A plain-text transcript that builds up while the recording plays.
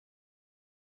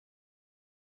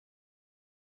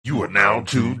You are now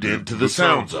tuned into the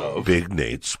sounds of Big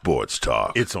Nate Sports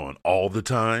Talk. It's on all the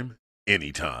time,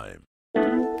 anytime.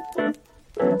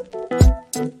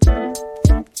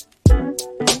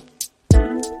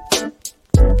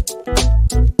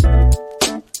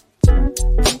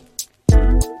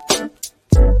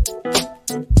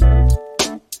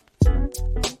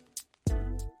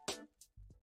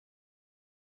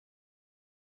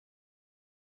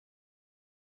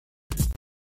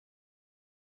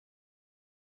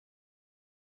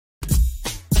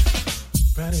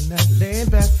 Friday night, laid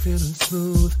back, feeling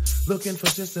smooth. Looking for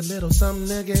just a little something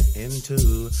to get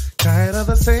into. Tired of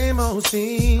the same old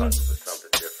scene. Hunting for something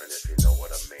different, if you know what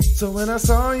I mean. So when I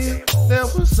saw you, there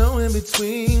was no in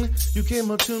between. You came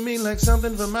up to me like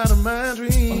something from out of my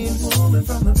dreams. A woman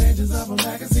from the pages of a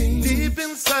magazine. Deep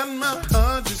inside my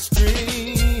heart, just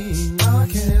scream. I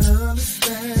can't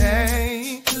understand.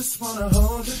 Hey, just wanna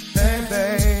hold you. Hey,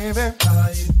 baby, how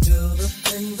you do the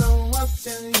things I'm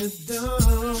watching you do.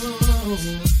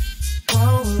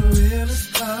 While we're in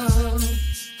this town,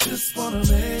 just wanna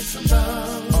make some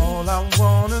love. All I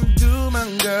wanna do, my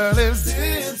girl, is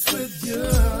dance with you.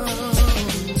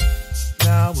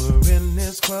 Now we're in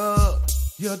this club,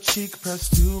 your cheek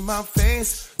pressed to my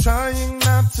face, trying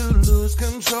not to lose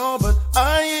control, but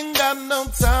I ain't got no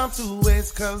time to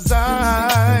waste, cause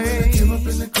I came up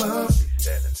in the club,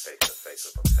 Standing face to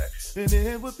face with perfection. and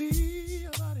it would be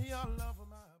your body, your love of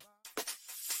my body.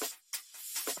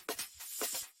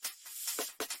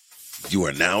 You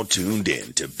are now tuned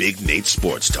in to Big Nate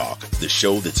Sports Talk, the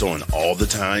show that's on all the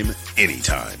time,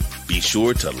 anytime. Be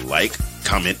sure to like,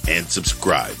 comment, and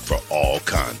subscribe for all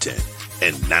content.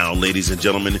 And now, ladies and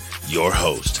gentlemen, your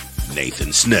host,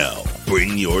 Nathan Snell.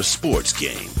 Bring your sports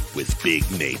game with Big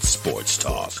Nate Sports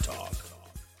Talk.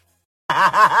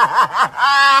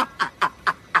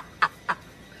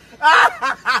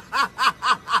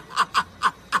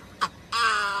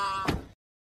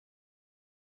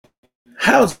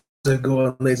 How's it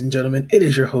going, ladies and gentlemen? It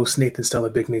is your host, Nathan Stella,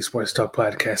 Big Nate Sports Talk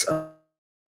Podcast.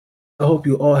 I hope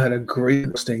you all had a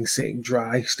great staying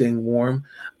dry, staying warm.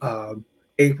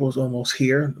 April's almost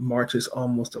here. March is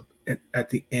almost at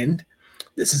the end.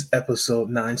 This is episode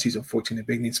 9, season 14 of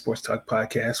Big Nate Sports Talk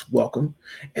Podcast. Welcome.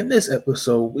 In this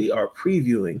episode, we are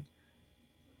previewing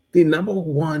the number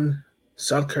 1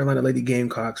 South Carolina Lady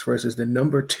Gamecocks versus the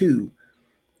number 2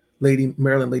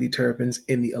 Maryland Lady Terrapins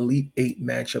in the Elite 8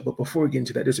 matchup. But before we get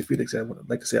into that, there's a few things I would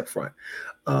like to say up front.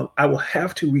 I will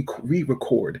have to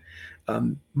re-record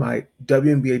my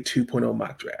WNBA 2.0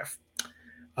 mock draft.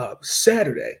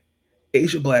 Saturday,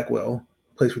 Asia Blackwell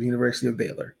plays for the University of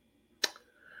Baylor.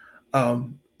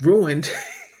 Ruined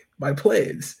my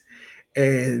plans,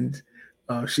 and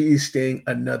she is staying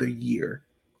another year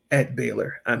at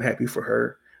Baylor. I'm happy for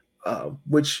her,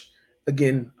 which,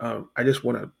 again, I just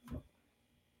want to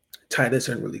tie this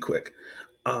in really quick.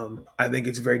 I think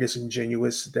it's very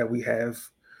disingenuous that we have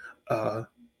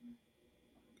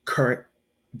current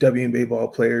WNBA ball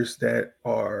players that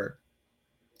are,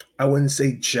 I wouldn't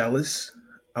say jealous.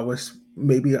 I wouldn't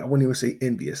even say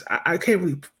envious. I can't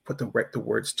really put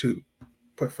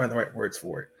find the right words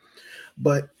for it.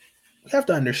 But you have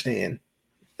to understand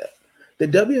that the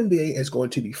WNBA is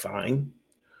going to be fine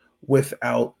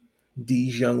without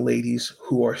these young ladies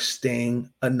who are staying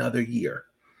another year.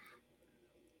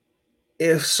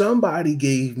 If somebody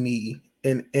gave me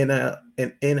an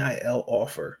NIL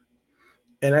offer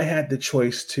and I had the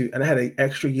choice and I had an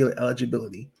extra year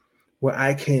eligibility where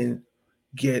I could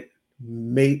get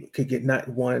not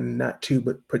 1, not 2,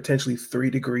 but potentially 3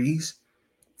 degrees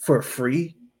for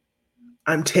free,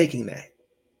 I'm taking that.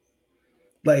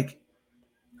 Like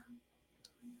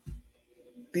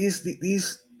these,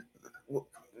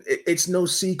 it's no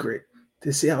secret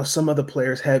to see how some other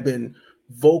players have been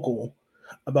vocal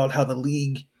about how the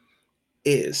league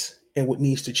is and what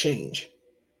needs to change.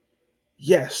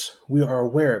 Yes, we are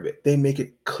aware of it. They make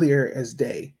it clear as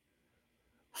day.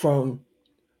 From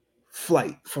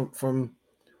flights,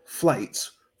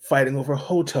 fighting over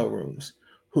hotel rooms,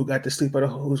 who's got to sleep at a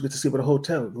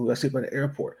hotel, who got to sleep at an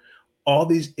airport. All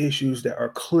these issues that are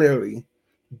clearly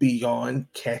beyond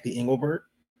Kathy Engelbert.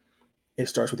 It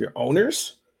starts with your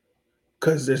owners,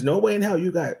 because there's no way in hell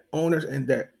you got owners and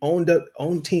that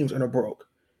own teams and are broke.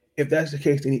 If that's the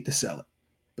case, they need to sell it.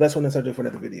 But that's one subject for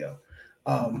another video.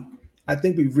 I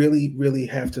think we really, really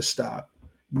have to stop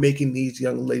making these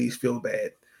young ladies feel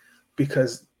bad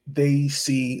because they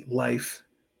see life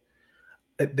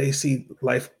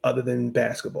other than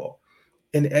basketball.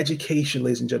 And education,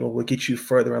 ladies and gentlemen, will get you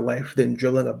further in life than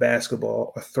dribbling a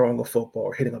basketball or throwing a football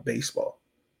or hitting a baseball.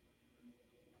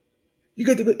 You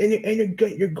get to go,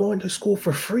 and you're going to school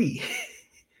for free.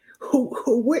 Who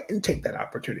wouldn't take that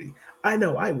opportunity? I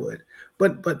know I would,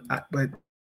 but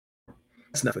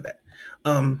that's enough of that.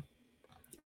 And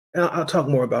I'll talk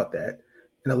more about that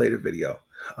in a later video.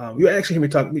 You actually hear me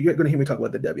talk. You're going to hear me talk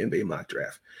about the WNBA mock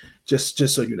draft, just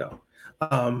so you know.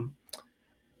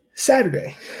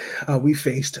 Saturday, we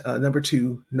faced number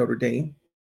 2 Notre Dame,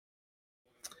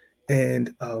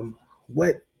 and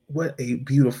what a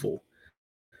beautiful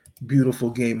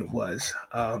game it was.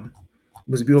 It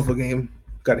was a beautiful game.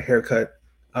 Got a haircut.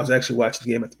 I was actually watching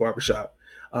the game at the barbershop.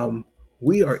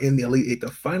 We are in the Elite Eight. The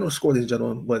final score, ladies and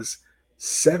gentlemen, was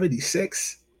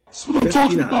 76. That's what I'm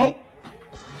talking about.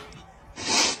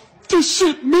 This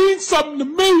shit means something to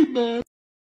me, man.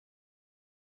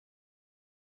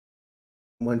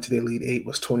 Went to the Elite Eight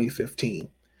was 2015,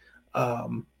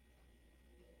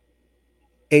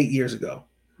 8 years ago.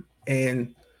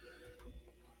 And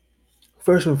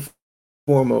first and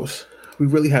foremost, we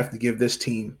really have to give this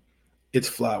team its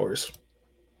flowers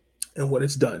and what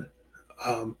it's done.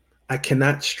 I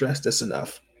cannot stress this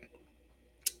enough.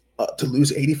 To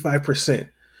lose 85%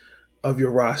 of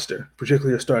your roster,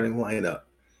 particularly your starting lineup,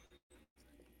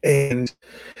 and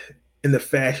in the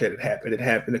fashion it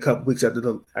happened a couple weeks after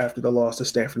the loss to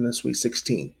Stanford in the Sweet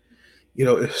 16. You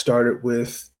know, it started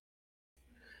with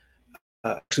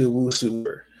actually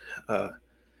Wusu. Then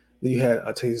you had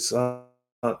Taislana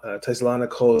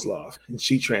Kozlov, and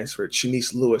she transferred.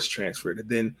 Shanice Lewis transferred. And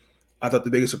then I thought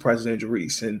the biggest surprise was Angel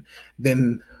Reese. And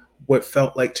then what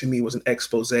felt like to me was an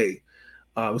expose. It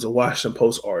was a Washington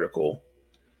Post article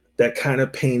that kind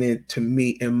of painted, to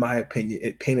me, in my opinion,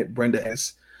 it painted Brenda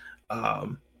as a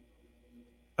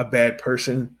bad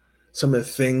person. Some of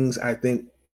the things I think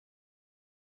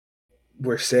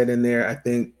were said in there, I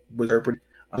think was interpreted.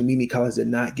 Mimi Collins did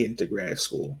not get into grad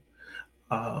school.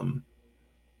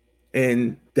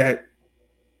 And that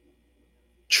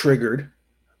triggered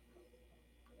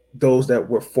those that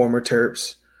were former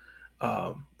Terps.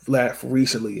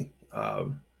 Recently,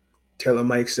 Taylor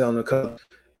Mike selling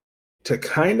to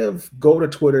kind of go to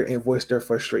Twitter and voice their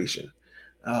frustration.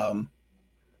 And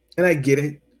I get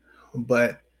it,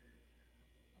 but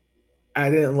I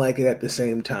didn't like it at the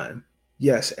same time.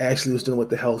 Yes, Ashley was dealing with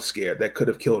the health scare that could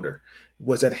have killed her.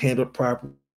 Was that handled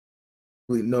properly?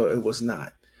 No, it was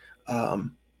not. I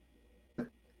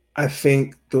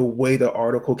think the way the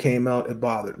article came out, it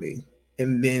bothered me.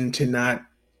 And then to not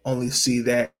only see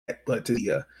that, but to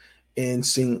see and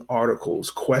seeing articles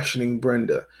questioning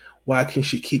Brenda. Why can't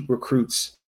she keep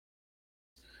recruits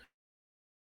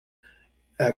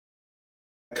at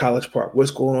College Park?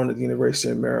 What's going on at the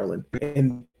University of Maryland?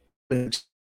 And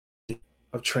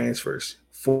of transfers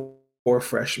for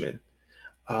freshmen.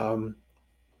 Maryland,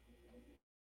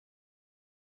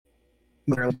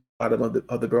 a lot of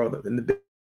other girls in the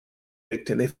Big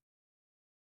Ten, they've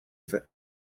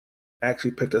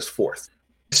actually picked us 4th.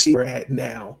 To see where we're at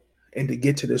now, and to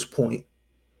get to this point,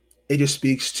 it just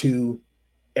speaks to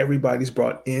everybody's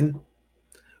brought in.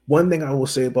 One thing I will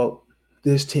say about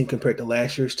this team compared to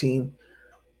last year's team,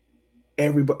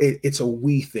 it's a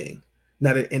we thing,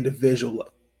 not an individual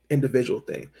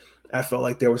thing. I felt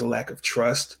like there was a lack of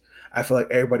trust. I felt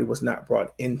like everybody was not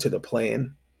brought into the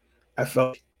plan. I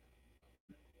felt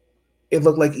it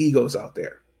looked like egos out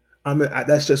there.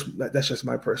 That's just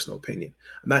my personal opinion.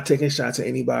 I'm not taking shots at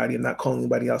anybody. I'm not calling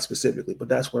anybody out specifically, but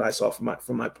that's what I saw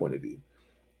from my point of view.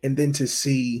 And then to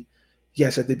see,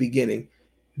 yes, at the beginning,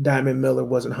 Diamond Miller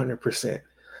wasn't 100%.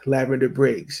 Lavender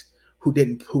Briggs, who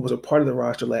was a part of the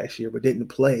roster last year but didn't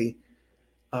play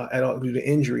at all due to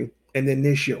injury, and then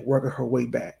this year working her way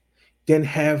back. Didn't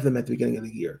have them at the beginning of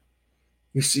the year.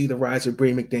 You see the rise of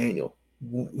Bree McDaniel,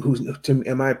 who's,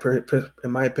 in my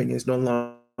opinion, is no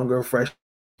longer a freshman.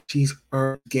 She's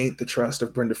gained the trust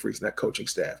of Brenda Freese and that coaching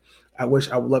staff. I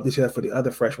would love to see that for the other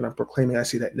freshmen. I'm proclaiming I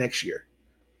see that next year.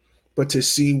 But to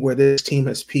see where this team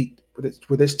has peaked,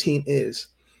 where this team is,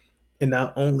 and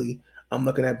not only I'm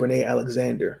looking at Brene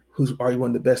Alexander, who's already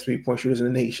one of the best three-point shooters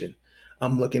in the nation.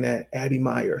 I'm looking at Abby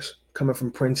Myers coming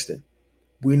from Princeton.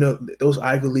 We know that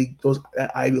Ivy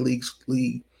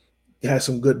League has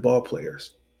some good ball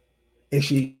players, and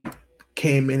she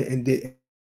came in and did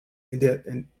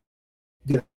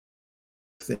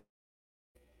thing.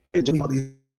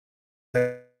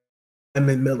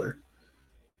 Emmett Miller,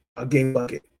 a game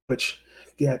bucket, which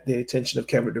got the attention of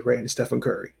Kevin Durant and Stephen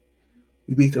Curry.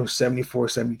 We beat them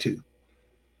 74-72.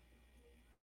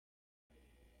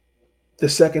 The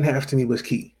second half to me was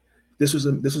key. This was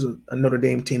a Notre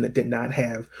Dame team that did not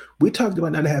have. We talked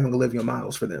about not having Olivia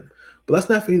Miles for them, but let's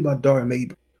not forget about Dara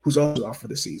Mabry, who's also off for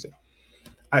the season.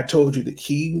 I told you the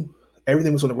key,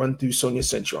 everything was going to run through Sonia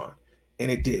Cintron,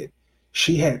 and it did.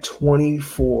 She had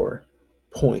 24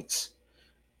 points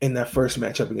in that first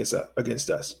matchup against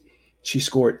us. She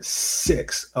scored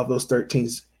 6 of those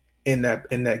 13s in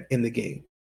the game.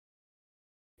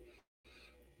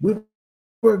 We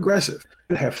were aggressive.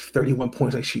 We have 31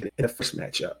 points like she did in the first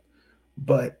matchup.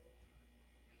 But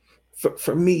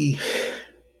for me,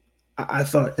 I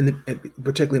thought,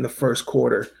 particularly in the first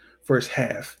quarter, first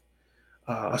half,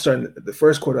 I started the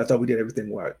first quarter. I thought we did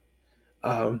everything right.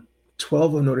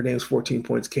 12 of Notre Dame's 14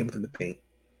 points came within the paint.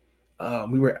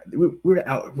 We were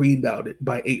out rebounded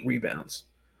by 8 rebounds.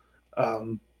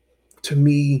 To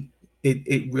me,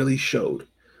 it really showed.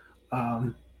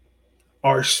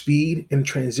 Our speed and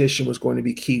transition was going to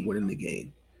be key winning the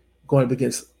game, going up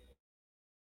against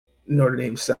Notre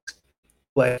Dame size.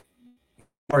 Like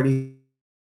already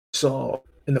saw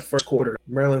in the first quarter,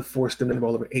 Maryland forced them to the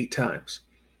ball over 8 times.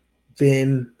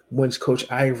 Then once Coach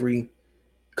Ivory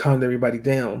calmed everybody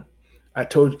down, I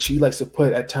told you she likes to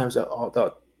put at times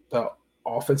the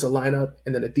offensive lineup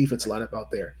and then the defensive lineup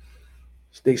out there.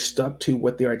 They stuck to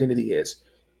what their identity is: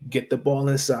 get the ball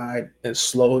inside and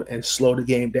slow the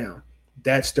game down.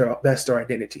 That's their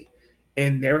identity.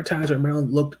 And there were times where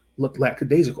Maryland looked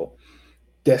lackadaisical.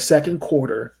 That second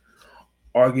quarter,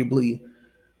 arguably,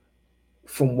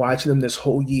 from watching them this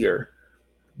whole year,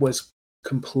 was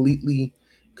completely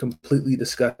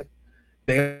disgusting.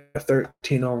 They had a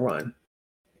 13-0 run,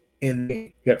 and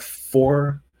they got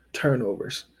 4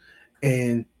 turnovers,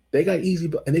 and they got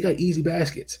easy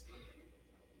baskets.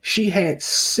 She had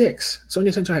 6.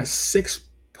 Sonia Central had 6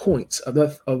 points on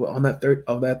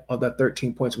that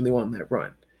 13 points when they went on that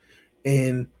run,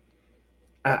 and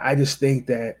I just think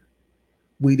that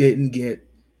we didn't get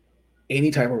any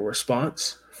type of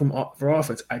response for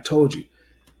offense. I told you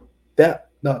that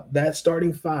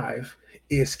starting 5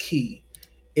 is key.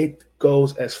 It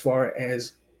goes as far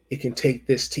as it can take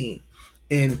this team,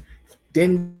 and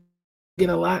didn't get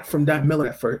a lot from Dot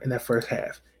Miller in that first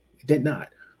half. It did not.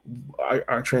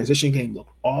 Our transition game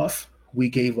looked off. We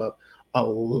gave up a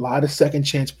lot of second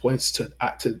chance points to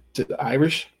the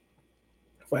Irish,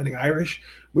 Fighting Irish.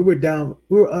 We were down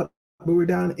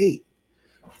 8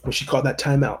 when she called that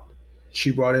timeout.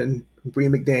 She brought in Bree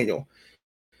McDaniel,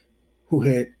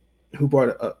 who brought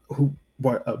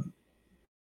a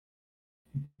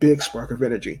big spark of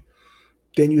energy.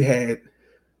 Then you had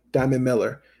Diamond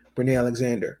Miller, Brene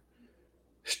Alexander,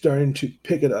 starting to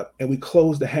pick it up, and we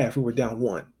closed the half. We were down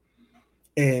 1,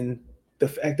 and the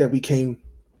fact that we came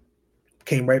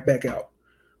right back out,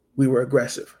 we were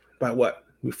aggressive. By what?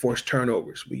 We forced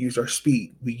turnovers. We used our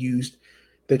speed. We used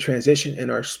the transition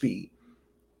and our speed.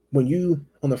 When you,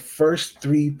 on the first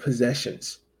 3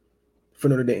 possessions for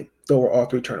Notre Dame, those were all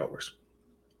 3 turnovers,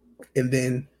 and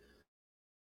then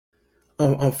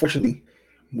unfortunately,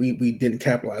 we didn't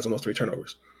capitalize on those 3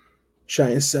 turnovers.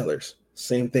 Cheyenne Sellers,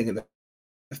 same thing in the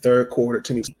third quarter.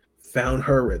 To me, found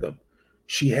her rhythm.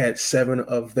 She had 7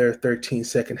 of their 13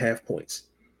 second half points.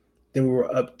 Then we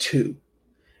were up 2,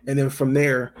 and then from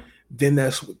there, then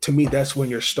that's when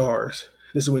your stars.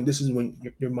 This is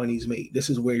when your money's made. This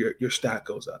is where your stock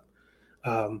goes up.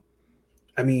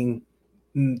 I mean,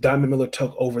 Diamond Miller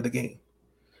took over the game.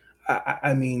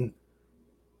 I mean,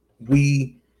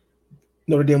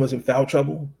 Notre Dame was in foul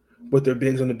trouble with their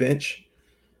bigs on the bench.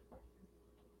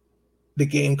 The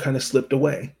game kind of slipped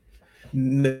away.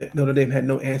 Notre Dame had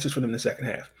no answers for them in the second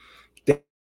half.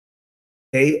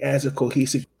 They, as a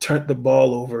cohesive, turned the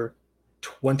ball over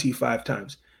 25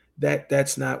 times.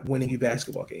 That's not winning you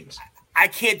basketball games. I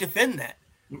can't defend that.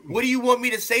 What do you want me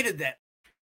to say to that?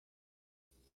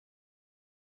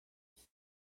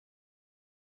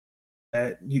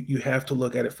 That you have to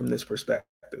look at it from this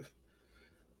perspective.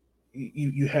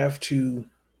 You have to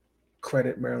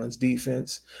credit Maryland's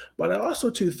defense, but I also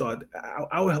too thought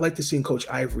I would like to see Coach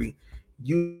Ivory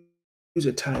use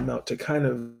a timeout to kind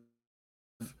of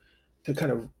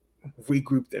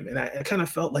regroup them, and I kind of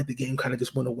felt like the game kind of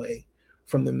just went away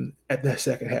from them at that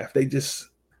second half. They just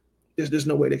there's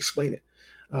no way to explain it.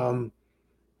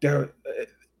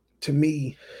 To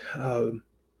me,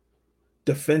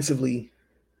 defensively,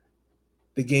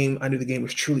 I knew the game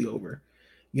was truly over.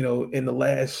 You know, in the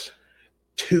last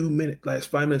 5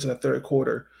 minutes in the third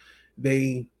quarter,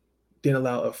 they didn't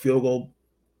allow a field goal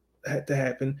to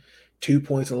happen. 2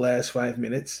 points in the last 5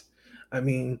 minutes. I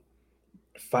mean,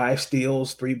 5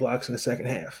 steals, 3 blocks in the second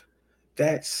half.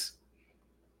 That's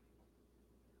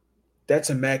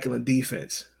immaculate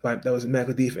defense. That was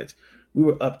immaculate defense. We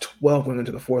were up 12 going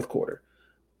into the fourth quarter.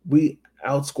 We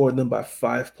outscored them by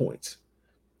 5 points.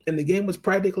 And the game was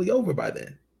practically over by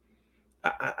then.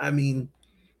 I mean,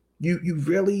 you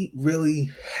really,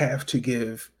 really have to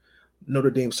give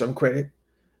Notre Dame some credit.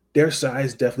 Their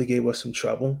size definitely gave us some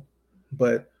trouble,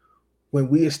 but when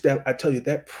we establish, I tell you,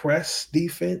 that press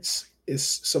defense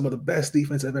is some of the best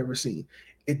defense I've ever seen.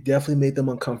 It definitely made them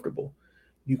uncomfortable.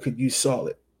 You saw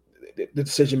it. The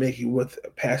decision making with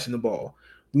passing the ball.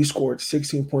 We scored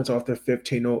 16 points off their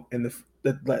 15 in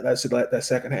that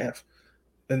second half,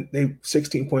 and they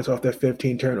 16 points off their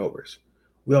 15 turnovers.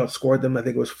 We outscored them. I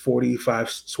think it was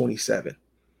 45-27.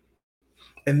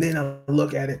 And then I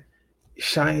look at it,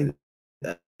 Shine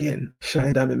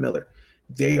Diamond Miller.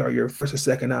 They are your first and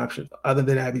second option, other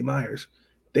than Abby Myers.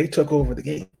 They took over the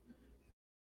game.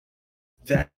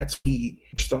 That's the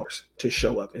stars to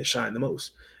show up and shine the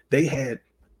most. They had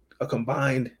a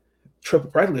combined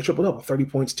practically a triple double, 30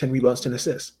 points, 10 rebounds, 10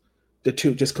 assists. The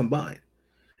two just combined.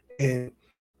 And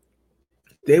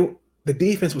the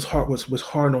defense was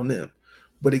hard on them.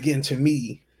 But again, to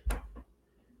me,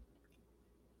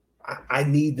 I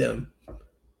need them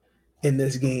in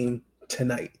this game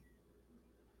tonight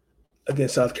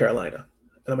against South Carolina.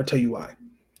 And I'm going to tell you why.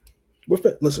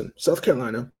 Listen, South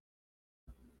Carolina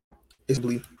is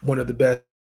one of the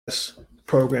best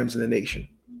programs in the nation.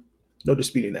 No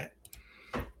disputing that.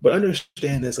 But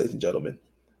understand this, ladies and gentlemen.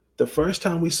 The first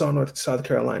time we saw South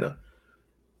Carolina,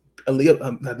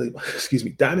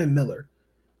 Diamond Miller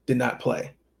did not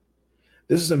play.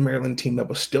 This is a Maryland team that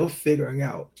was still figuring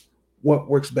out what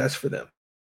works best for them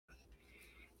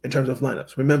in terms of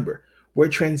lineups. Remember, we're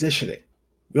transitioning.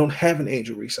 We don't have an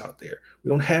Angel Reese out there. We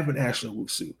don't have an Ashley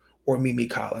Wusu or Mimi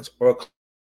Collins or a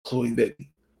Chloe Bibby.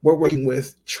 We're working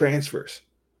with transfers.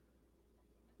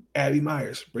 Abby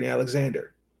Myers, Brittany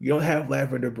Alexander. You don't have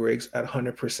Lavender Briggs at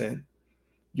 100%.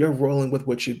 You're rolling with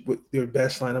with your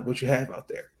best lineup, what you have out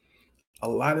there. A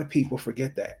lot of people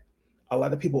forget that. A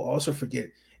lot of people also forget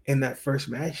in that first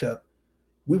matchup,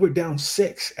 we were down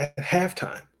 6 at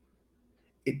halftime.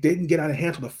 It didn't get out of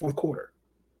hand until the fourth quarter.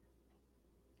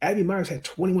 Abby Myers had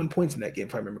 21 points in that game,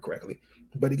 if I remember correctly.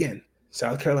 But again,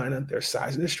 South Carolina, their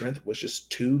size and their strength was just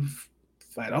too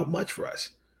flat out much for us.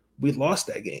 We lost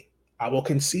that game. I will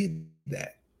concede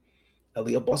that.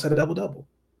 Aaliyah Boss had a double-double.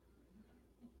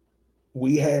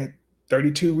 We had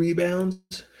 32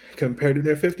 rebounds compared to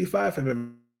their 55, if I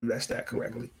remember that stat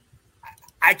correctly.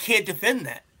 I can't defend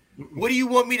that. What do you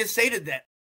want me to say to that?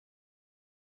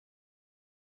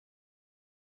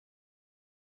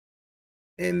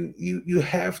 And you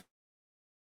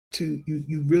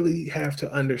really have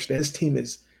to understand this team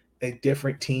is a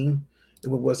different team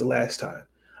than what was the last time.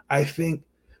 I think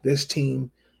this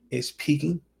team is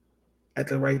peaking at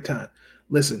the right time.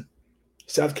 Listen,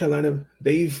 South Carolina,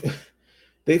 they've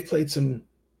played some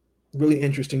really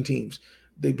interesting teams.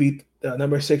 They beat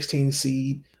number 16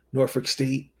 seed Norfolk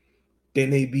State. Then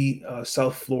they beat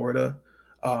South Florida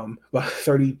by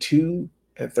 32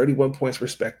 and 31 points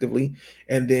respectively.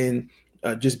 And then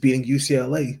just beating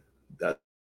UCLA the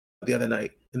other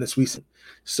night in the Sweet.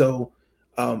 So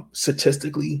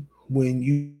statistically, when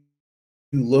you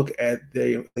look at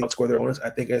they outscore their opponents, I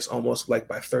think it's almost like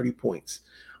by 30 points,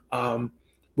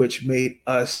 which made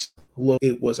us look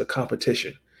it was a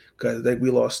competition because we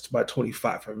lost by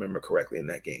 25, if I remember correctly, in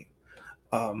that game.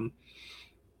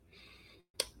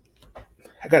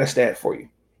 I got a stat for you.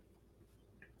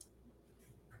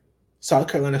 South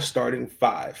Carolina starting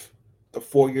 5, the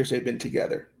 4 years they've been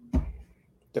together,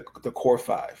 the core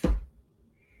 5,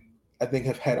 I think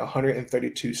have had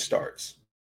 132 starts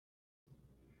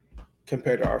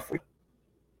compared to our 4.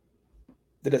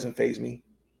 That doesn't faze me.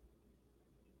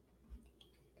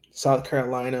 South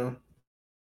Carolina,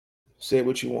 say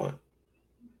what you want.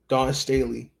 Dawn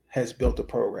Staley has built a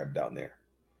program down there.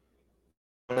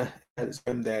 Has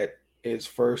been that is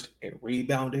first in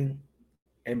rebounding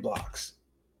and blocks.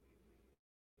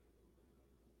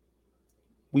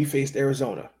 We faced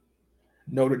Arizona,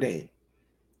 Notre Dame,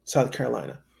 South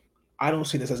Carolina. I don't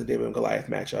see this as a David and Goliath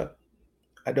matchup.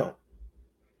 I don't.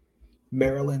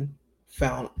 Maryland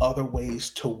found other ways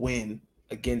to win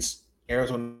against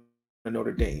Arizona and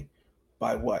Notre Dame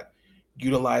by what?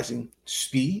 Utilizing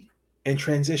speed and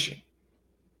transition.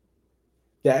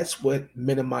 That's what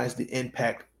minimized the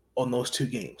impact on those two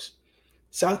games.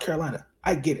 South Carolina,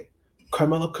 I get it.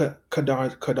 Carmelo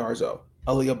Cardarzo,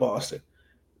 Aaliyah Boston,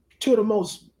 two of the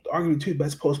most, arguably two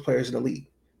best post players in the league,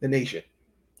 the nation.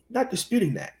 Not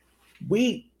disputing that.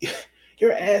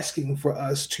 You're asking for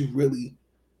us to really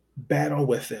battle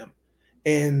with them,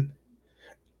 and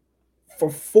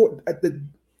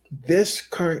this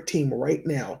current team right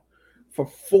now, for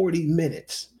 40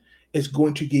 minutes, is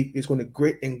going to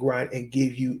grit and grind and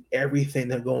give you everything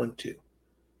they're going to.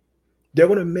 They're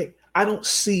going to make. I don't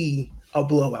see a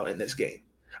blowout in this game.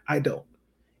 I don't.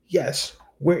 Yes,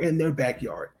 we're in their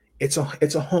backyard. It's a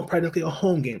home, practically a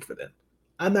home game for them.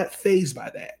 I'm not fazed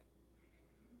by that.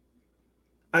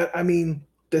 I mean,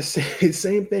 the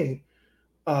same thing.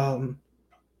 Um,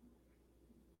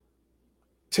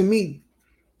 to me,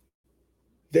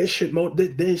 this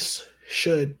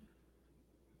should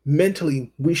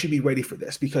mentally we should be ready for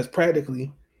this because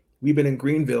practically we've been in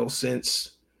Greenville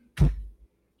since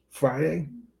Friday,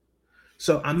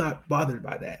 so I'm not bothered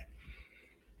by that.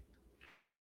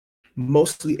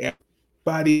 Mostly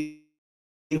everybody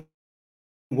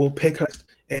will pick us.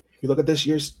 And if you look at this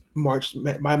year's March,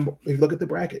 if you look at the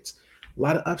brackets, a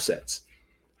lot of upsets.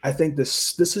 I think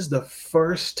this is the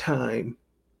first time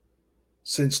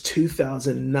since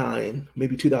 2009,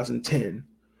 maybe 2010,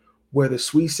 where the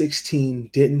Sweet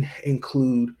 16 didn't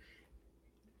include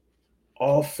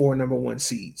all four number one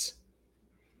seeds.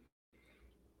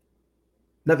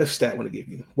 Another stat I want to give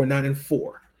you. We're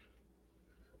 9-4.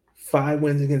 5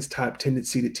 wins against top 10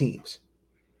 seeded teams.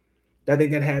 I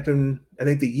think that happened, I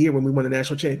think, the year when we won the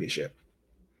national championship.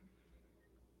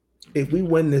 If we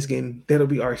win this game, that'll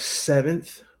be our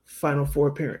 7th Final Four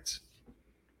appearance.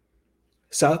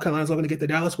 South Carolina's looking to get to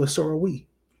Dallas, but so are we.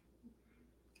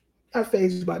 Not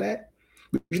fazed by that.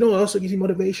 You know what also gives you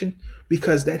motivation?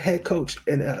 Because that head coach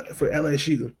for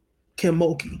LSU, Kim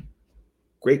Mulkey,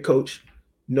 great coach,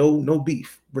 no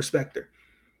beef, respect her.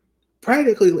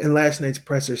 Practically in last night's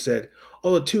presser said,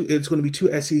 it's going to be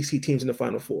 2 SEC teams in the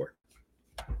Final Four.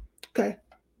 Okay.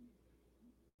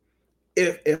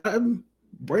 If I'm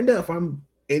Brenda, if I'm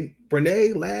in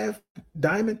Brene, Lav,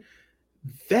 Diamond,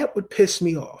 that would piss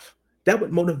me off. That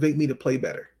would motivate me to play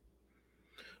better.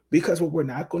 Because what we're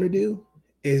not going to do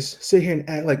is sit here and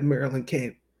act like Maryland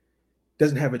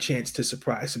doesn't have a chance to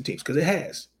surprise some teams, because it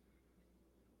has.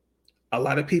 A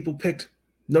lot of people picked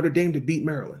Notre Dame to beat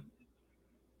Maryland.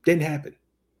 Didn't happen.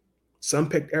 Some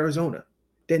picked Arizona.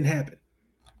 Didn't happen.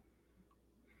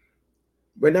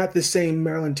 We're not the same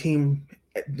Maryland team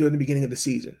during the beginning of the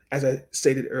season, as I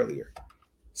stated earlier.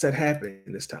 It's not happening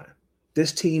this time.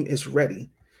 This team is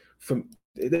ready.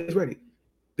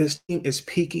 This team is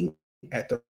peaking at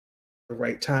the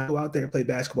right time. Go out there and play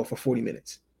basketball for 40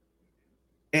 minutes.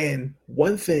 And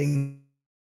one thing,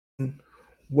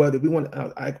 one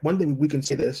thing we can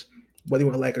say this, whether you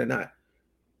want to like it or not,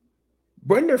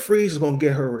 Brenda Freeze is going to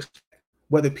get her respect,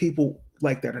 whether people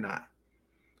like that or not.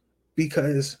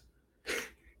 Because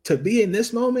to be in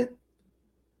this moment,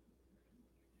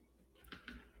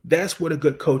 that's what a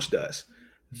good coach does.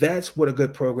 That's what a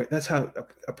good program, that's how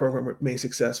a program remains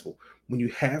successful. When you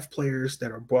have players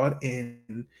that are brought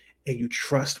in and you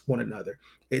trust one another.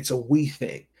 It's a we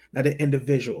thing, not an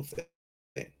individual thing.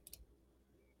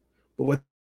 But with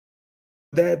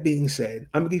that being said,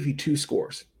 I'm going to give you 2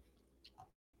 scores.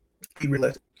 Be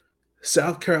realistic.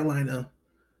 South Carolina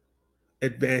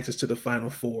advances to the Final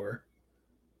Four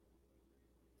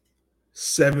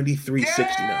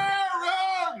 73-69.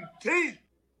 Guaranteed.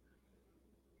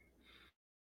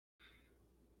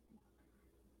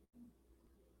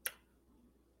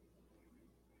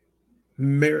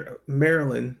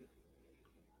 Maryland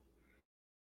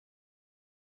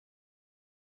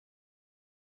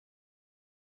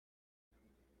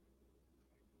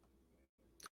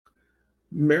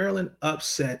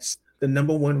upsets the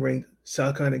number 1 ranked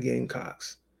South Carolina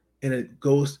Gamecocks, and it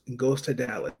goes to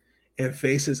Dallas and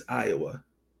faces Iowa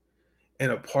in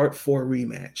a Part 4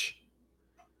 rematch.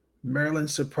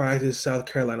 Maryland surprises South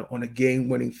Carolina on a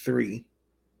game-winning 3.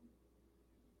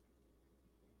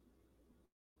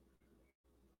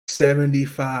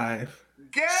 75-72.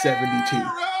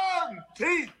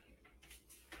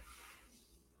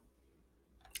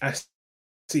 I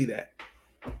see that.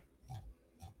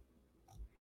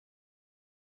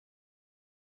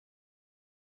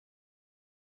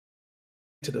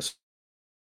 To the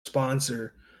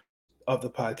sponsor of the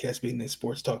podcast, Big Nate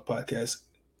Sports Talk Podcast,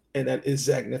 and that is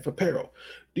Zagnif Apparel.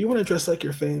 Do you want to dress like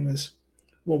you're famous?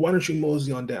 Well, why don't you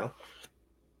mosey on down,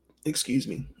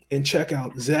 and check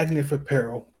out Zagnif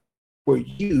Apparel, where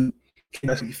you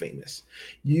can be famous.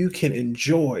 You can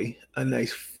enjoy a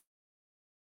nice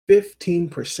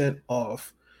 15%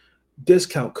 off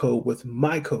discount code with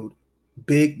my code,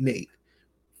 Big Nate.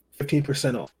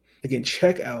 15% off. Again,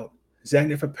 check out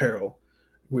Zagnif Apparel,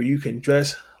 where you can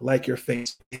dress like your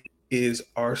famous. It is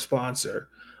our sponsor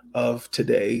of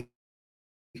today's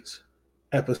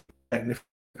episode.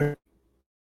 The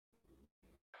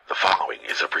following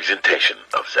is a presentation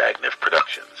of Zagnif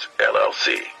Productions,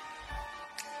 LLC.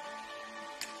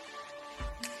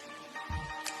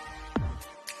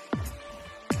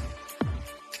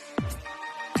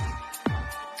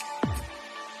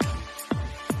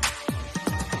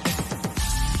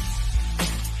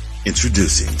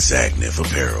 Introducing Zagnif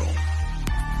Apparel.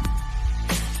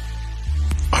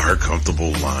 Our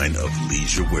comfortable line of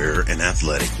leisure wear and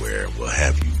athletic wear will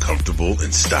have you comfortable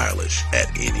and stylish at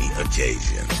any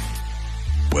occasion.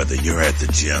 Whether you're at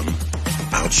the gym,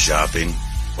 out shopping,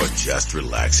 or just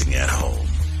relaxing at home.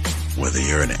 Whether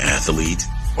you're an athlete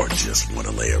or just want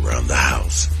to lay around the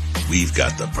house, we've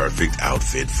got the perfect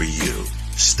outfit for you.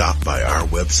 Stop by our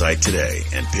website today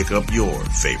and pick up your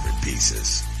favorite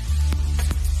pieces.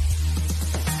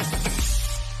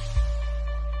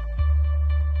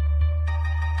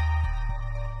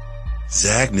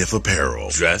 Zagnif Apparel.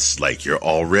 Dress like you're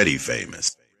already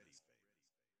famous.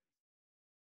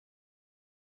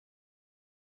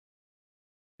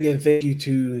 Again, thank you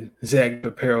to Zagnif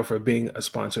Apparel for being a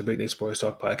sponsor of Big Nate Sports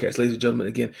Talk Podcast. Ladies and gentlemen,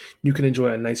 again, you can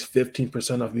enjoy a nice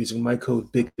 15% off using my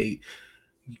code BIGNATE.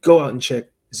 Go out and check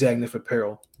Zagnif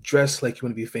Apparel. Dress like you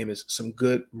want to be famous. Some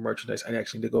good merchandise. I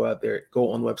actually need to go out there,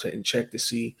 go on the website and check to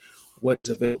see what's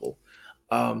available.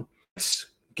 Let's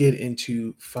get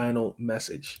into final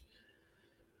message.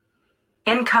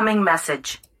 Incoming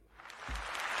message.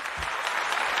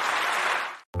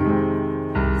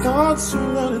 Thoughts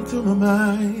are running through my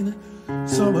mind.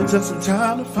 Someone took some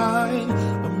time to find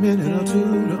a minute or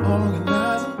two to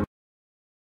organize them.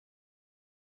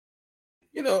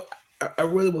 You know, I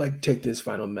really would like to take this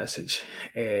final message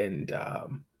and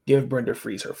give Brenda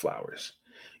Freeze her flowers.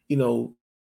 You know,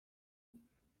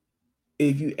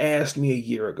 if you asked me a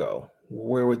year ago,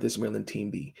 where would this Maryland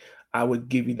team be? I would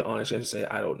give you the honest answer and say,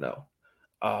 I don't know.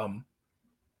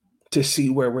 To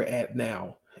see where we're at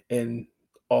now and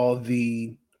all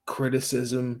the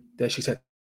criticism that she's had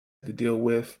to deal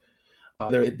with,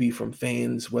 whether it be from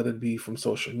fans, whether it be from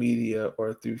social media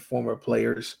or through former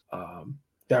players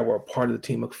that were a part of the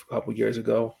team a couple years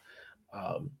ago,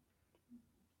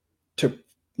 to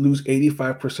lose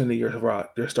 85% of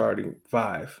your starting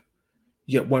five,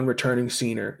 yet one returning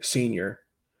senior,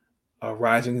 a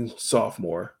rising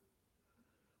sophomore,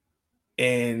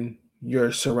 and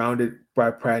you're surrounded by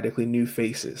practically new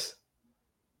faces,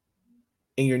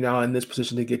 and you're now in this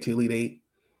position to get to Elite Eight.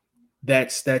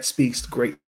 That speaks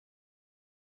greatness.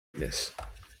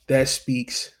 That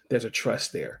speaks there's a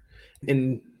trust there.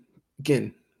 And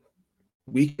again,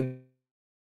 we can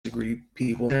disagree.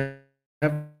 People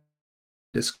have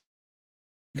this.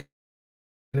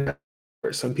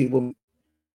 Some people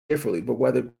differently, but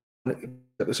whether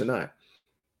this or not,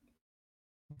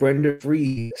 Brenda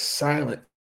Freeze silent.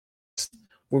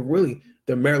 Well, really,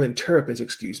 the Maryland Terrapins,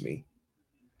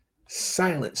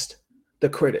 silenced the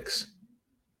critics.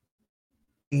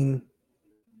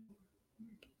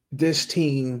 This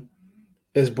team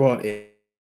is brought in.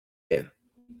 It's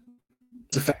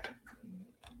a fact.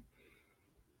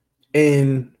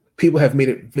 And people have made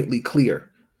it really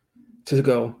clear to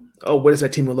go, oh, what does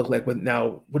that team look like? But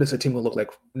now, what does that team look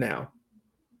like now?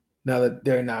 Now that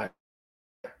they're not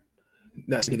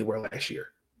anywhere last year.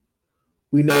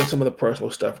 We know some of the personal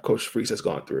stuff Coach Freeze has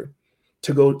gone through.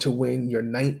 To go to win your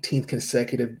 19th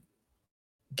consecutive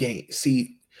game.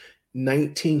 See,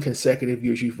 19 consecutive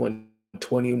years you've won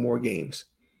 20 or more games.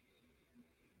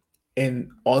 And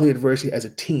all the adversity as a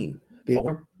team, they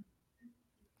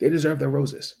deserve their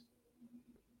roses.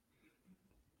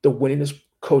 The winningest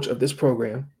coach of this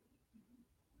program,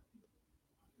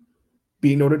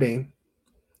 beating Notre Dame,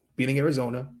 beating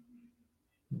Arizona,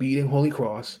 beating Holy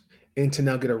Cross, and to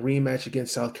now get a rematch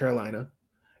against South Carolina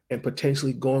and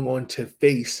potentially going on to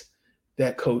face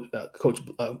that coach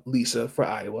Lisa for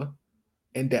Iowa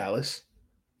and Dallas.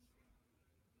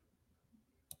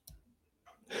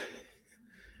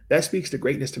 That speaks to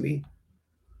greatness to me.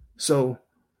 So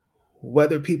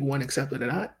whether people want to accept it or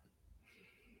not,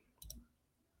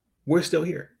 we're still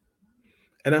here.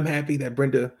 And I'm happy that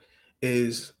Brenda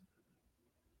is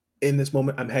in this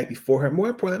moment. I'm happy for her. More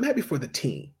importantly, I'm happy for the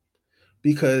team,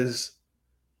 because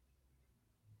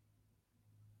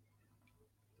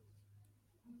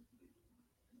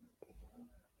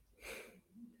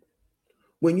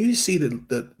when you see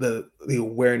the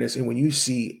awareness and when you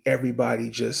see everybody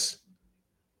just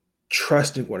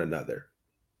trusting one another,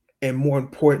 and more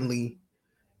importantly,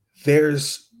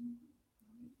 there's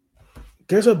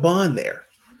a bond there.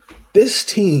 This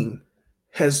team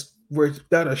has,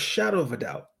 without a shadow of a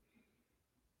doubt,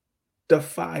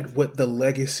 defied what the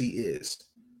legacy is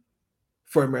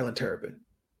for a Maryland Terrapin.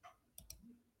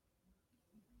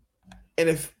 And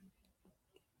if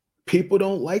people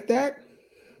don't like that,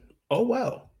 oh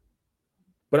well.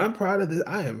 But I'm proud of this.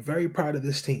 I am very proud of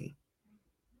this team.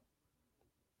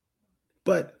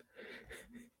 But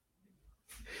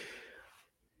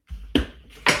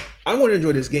I want to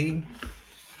enjoy this game.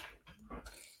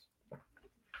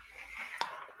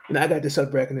 And I got to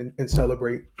sit back and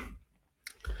celebrate,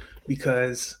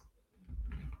 because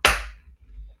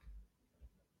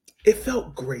it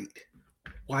felt great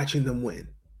watching them win.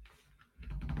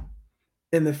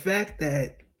 And the fact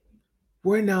that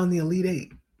we're now in the Elite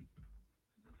Eight.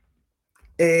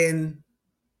 And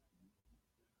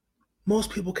most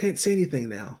people can't say anything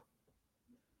now.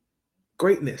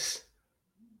 Greatness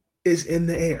is in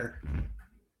the air.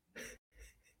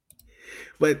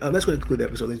 But that's going to conclude the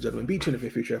episode, ladies and gentlemen. Be tuned for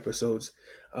future episodes.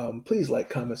 Please like,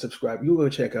 comment, subscribe. You'll go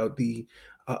check out the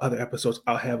other episodes.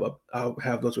 I'll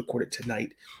have those recorded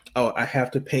tonight. Oh, I have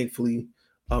to painfully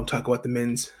talk about the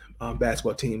men's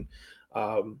basketball team.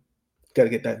 Got to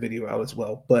get that video out as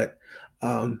well. But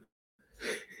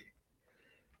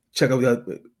check out the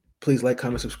other. Please like,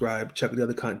 comment, subscribe. Check out the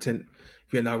other content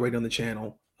if you're not already on the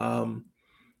channel.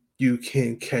 You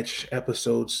can catch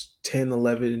episodes 10,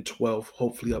 11, and 12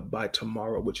 hopefully up by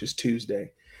tomorrow, which is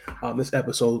Tuesday. This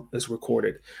episode is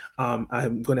recorded. I'm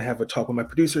going to have a talk with my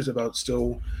producers about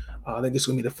I think this is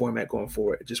going to be the format going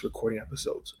forward, just recording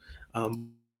episodes.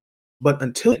 But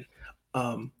until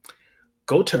then,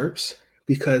 go Terps,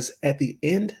 because at the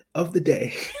end of the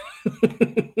day...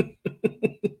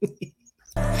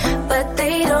 But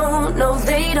they don't know,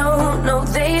 they don't know,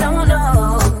 they don't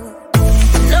know.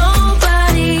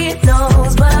 Nobody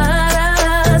knows but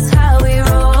us, how we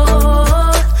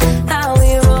roll, how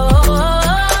we roll.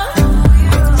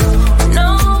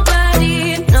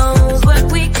 Nobody knows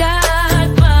what we got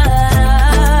but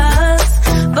us,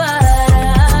 but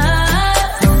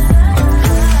us.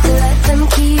 Let them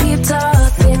keep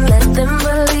talking, let them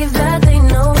believe that they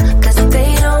know, 'cause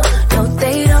they don't, no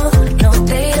they don't, no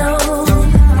they don't.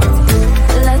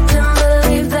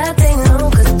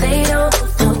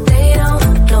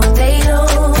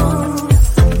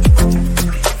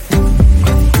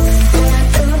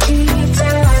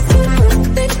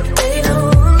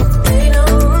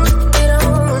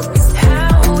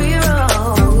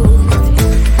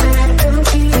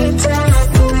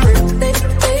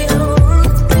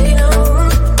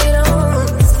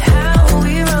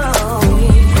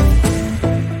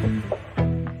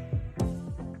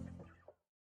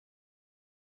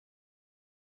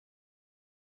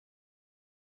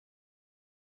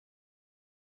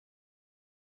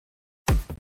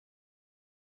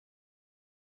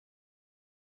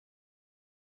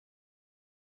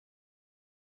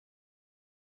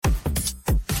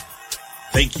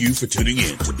 Thank you for tuning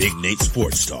in to Big Nate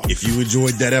Sports Talk. If you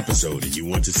enjoyed that episode and you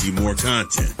want to see more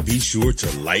content, be sure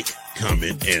to like,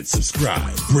 comment, and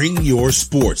subscribe. Bring your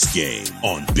sports game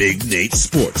on Big Nate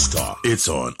Sports Talk. It's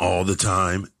on all the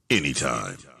time,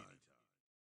 anytime.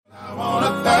 I want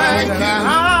to thank you.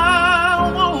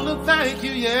 I want to thank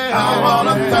you, yeah. I want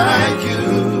to thank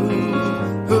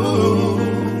you. Ooh.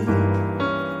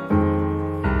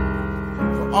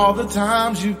 For all the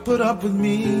times you put up with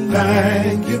me.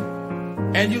 Thank you.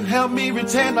 And you helped me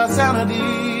retain my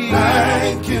sanity.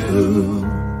 Thank you.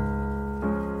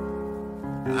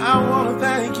 I want to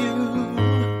thank you.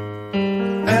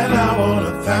 And I want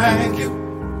to thank you.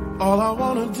 All I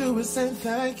want to do is say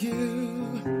thank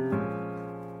you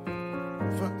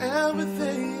for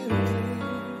everything you do.